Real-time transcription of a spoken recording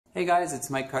Hey guys, it's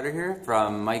Mike Cutter here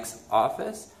from Mike's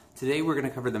office. Today we're going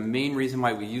to cover the main reason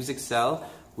why we use Excel,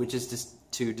 which is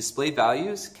to display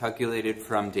values calculated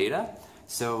from data.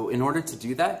 So in order to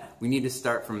do that, we need to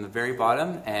start from the very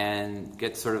bottom and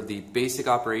get sort of the basic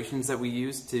operations that we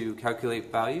use to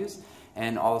calculate values,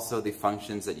 and also the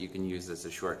functions that you can use as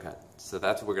a shortcut. So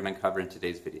that's what we're going to cover in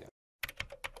today's video.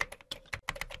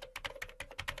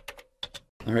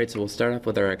 Alright, so we'll start off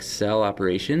with our Excel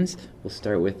operations. We'll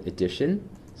start with addition.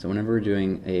 So whenever we're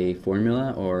doing a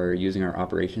formula or using our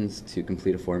operations to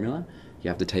complete a formula, you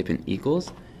have to type in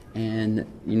equals. And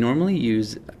you normally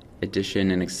use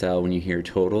addition in Excel when you hear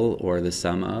total or the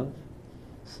sum of.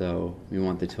 So we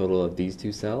want the total of these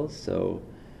two cells. So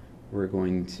we're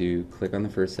going to click on the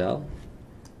first cell,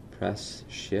 press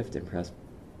shift and press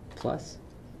plus.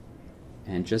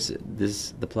 And just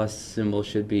this, the plus symbol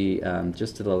should be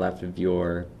just to the left of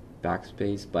your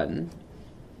backspace button.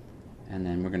 And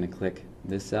then we're going to click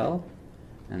this cell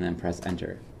and then press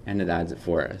enter, and it adds it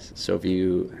for us. So if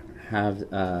you have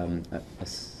a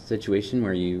situation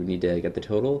where you need to get the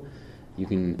total, you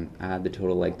can add the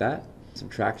total like that.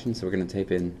 Subtraction, so we're going to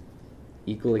type in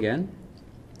equal again.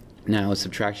 Now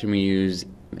subtraction we use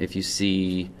if you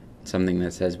see something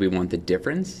that says we want the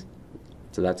difference.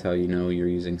 So that's how you know you're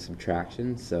using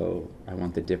subtraction. So I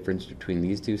want the difference between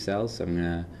these two cells, so I'm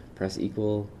going to press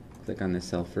equal, click on this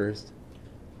cell first,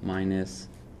 minus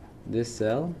this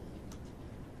cell,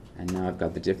 and now I've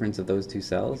got the difference of those two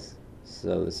cells,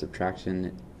 so the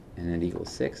subtraction, and it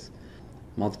equals 6.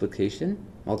 Multiplication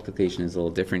is a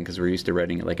little different because we're used to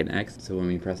writing it like an X. So when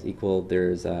we press equal,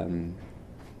 there's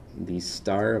the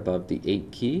star above the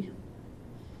 8 key.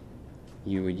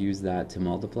 You would use that to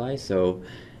multiply. So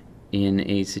in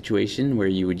a situation where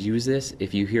you would use this,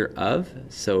 if you hear of,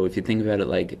 so if you think about it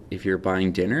like if you're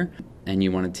buying dinner and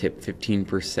you want to tip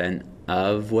 15%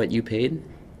 of what you paid,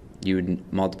 you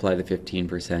would multiply the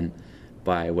 15%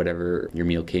 by whatever your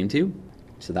meal came to.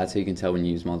 So that's how you can tell when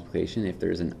you use multiplication, if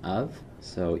there's an of.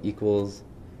 So equals,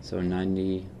 so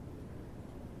 $90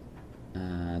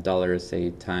 say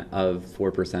of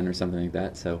 4% or something like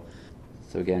that. So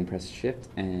again, press shift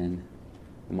and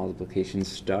the multiplication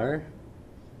star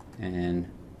and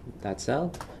that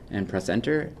cell, and press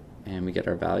enter, and we get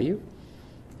our value.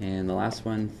 And the last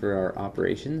one for our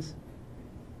operations,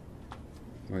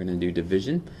 we're going to do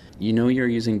division. You know you're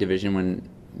using division when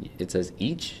it says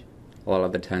each. A lot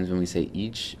of the times when we say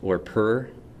each or per,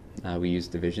 we use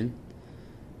division.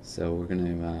 So we're going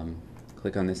to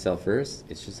click on this cell first.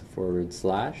 It's just a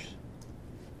 /,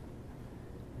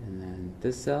 and then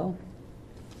this cell,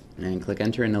 and click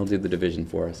enter, and it'll do the division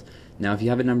for us. Now if you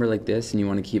have a number like this and you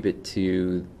want to keep it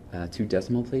to 2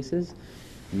 decimal places,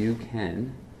 you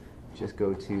can just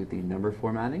go to the number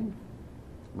formatting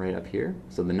right up here.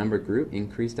 So the number group,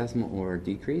 increase decimal or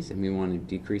decrease, and we want to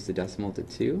decrease the decimal to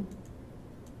 2.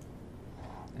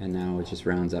 And now it just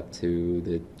rounds up to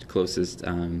the closest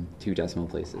 2 decimal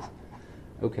places.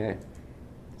 Okay,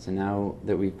 so now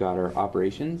that we've got our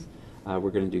operations,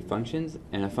 we're going to do functions.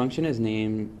 And a function is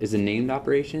a named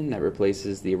operation that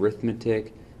replaces the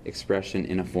arithmetic expression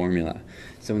in a formula.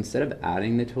 So instead of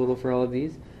adding the total for all of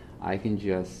these, I can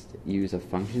just use a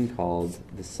function called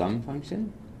the sum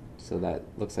function. So that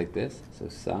looks like this, so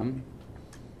sum,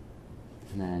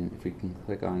 and then if we can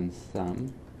click on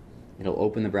sum, it'll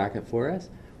open the bracket for us.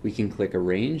 We can click a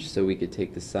range, so we could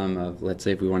take the sum of, let's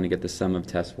say if we want to get the sum of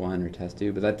test 1 or test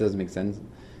 2, but that doesn't make sense.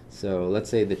 So let's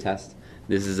say the test,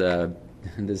 this is a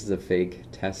fake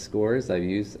test scores I've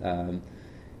used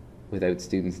without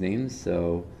students' names.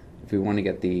 So if we want to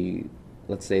get the,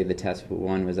 let's say the test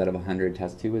 1 was out of 100,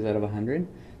 test 2 was out of 100,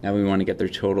 now we want to get their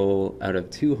total out of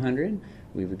 200,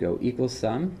 we would go equals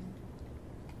sum,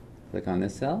 click on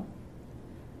this cell,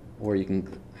 or you can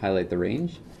highlight the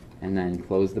range and then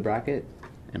close the bracket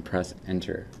and press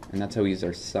enter. And that's how we use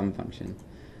our sum function.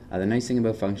 The nice thing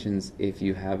about functions, if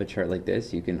you have a chart like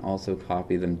this, you can also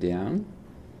copy them down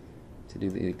to do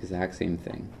the exact same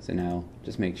thing. So now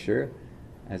just make sure,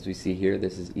 as we see here,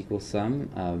 this is equal sum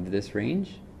of this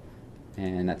range,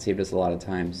 and that saved us a lot of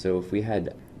time. So if we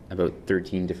had about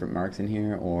 13 different marks in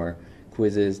here, or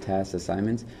quizzes, tests,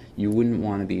 assignments, you wouldn't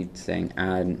want to be saying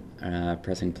add,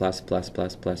 pressing plus, plus,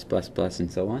 plus, plus, plus, plus, and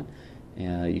so on.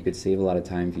 You could save a lot of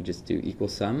time if you just do equal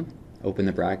sum, open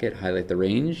the bracket, highlight the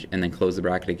range, and then close the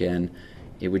bracket again.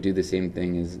 It would do the same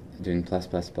thing as doing plus,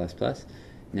 plus, plus, plus.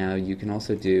 Now you can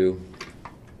also do,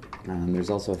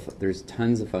 there's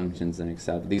tons of functions in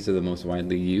Excel, but these are the most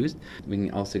widely used. We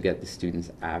can also get the student's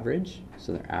average,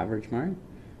 so their average mark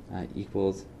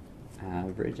equals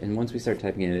average, and once we start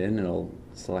typing it in, it'll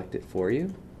select it for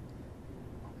you.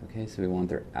 Okay, so we want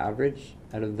their average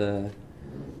out of the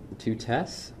 2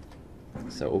 tests.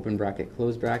 So open bracket,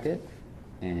 close bracket,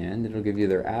 and it'll give you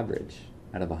their average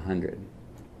out of 100.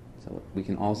 So we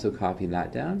can also copy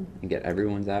that down and get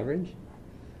everyone's average.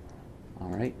 All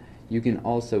right, you can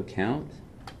also count.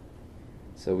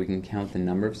 So we can count the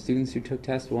number of students who took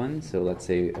test 1. So let's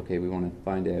say, okay, we want to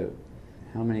find out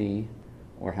how many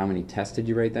tests did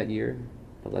you write that year.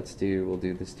 But we'll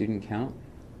do the student count.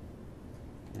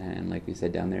 And like we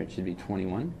said down there, it should be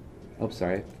 21. Oh,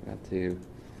 sorry, I forgot to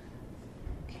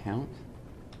count.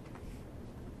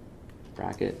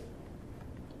 Bracket.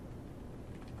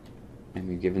 And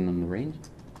we've given them the range.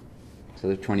 So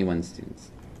there's 21 students.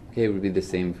 Okay, it would be the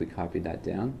same if we copied that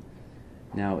down.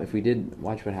 Now, if we did,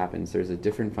 watch what happens. There's a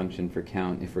different function for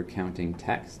count if we're counting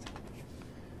text.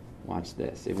 Watch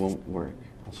this, it won't work.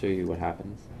 I'll show you what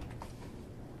happens.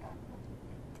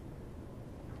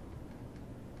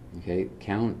 Okay,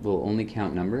 count will only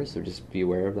count numbers, so just be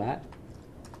aware of that.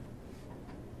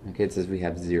 Okay, it says we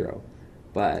have 0.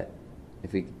 But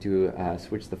if we do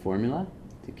switch the formula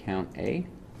to count A,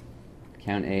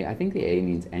 I think the A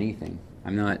means anything.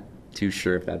 I'm not too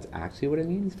sure if that's actually what it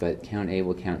means, but count A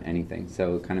will count anything,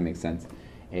 so it kind of makes sense.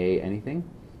 A, anything,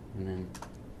 and then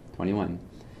 21.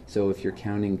 So if you're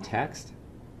counting text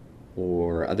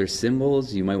or other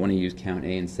symbols, you might want to use count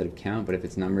A instead of count, but if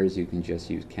it's numbers, you can just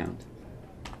use count.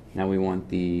 Now we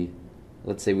want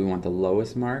let's say we want the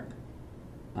lowest mark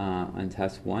on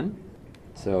test 1,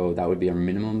 so that would be our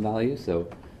minimum value, so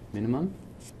minimum,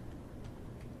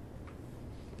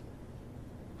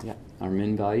 yeah, our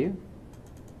min value.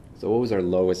 So what was our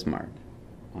lowest mark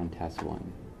on test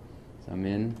 1? So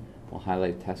min, we'll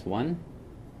highlight test 1.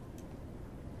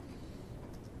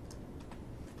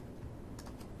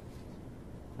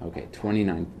 Okay,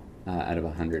 29 out of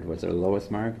 100 was our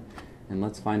lowest mark. And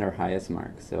let's find our highest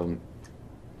mark. So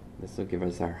this will give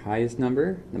us our highest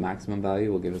number. The maximum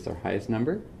value will give us our highest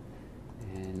number.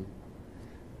 And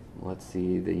let's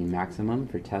see, the maximum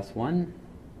for test 1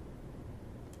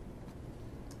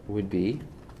 would be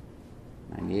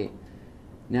 98.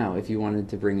 Now, if you wanted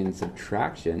to bring in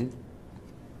subtraction,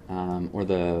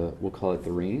 we'll call it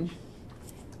the range.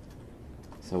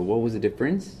 So what was the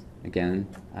difference? Again,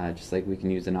 just like we can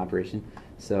use an operation.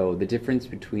 So the difference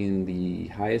between the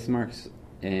highest marks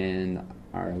and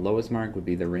our lowest mark would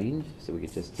be the range. So we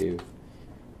could just do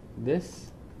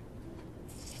this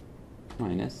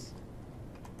minus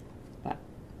that.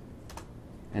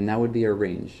 And that would be our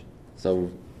range. So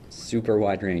super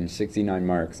wide range, 69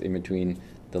 marks in between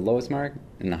the lowest mark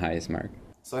and the highest mark.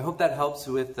 So I hope that helps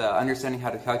with understanding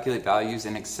how to calculate values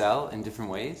in Excel in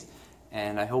different ways.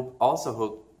 And I also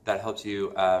hope that helps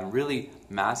you really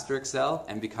master Excel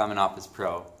and become an Office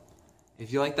Pro.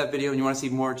 If you like that video and you want to see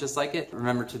more just like it,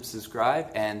 remember to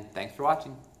subscribe, and thanks for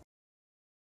watching.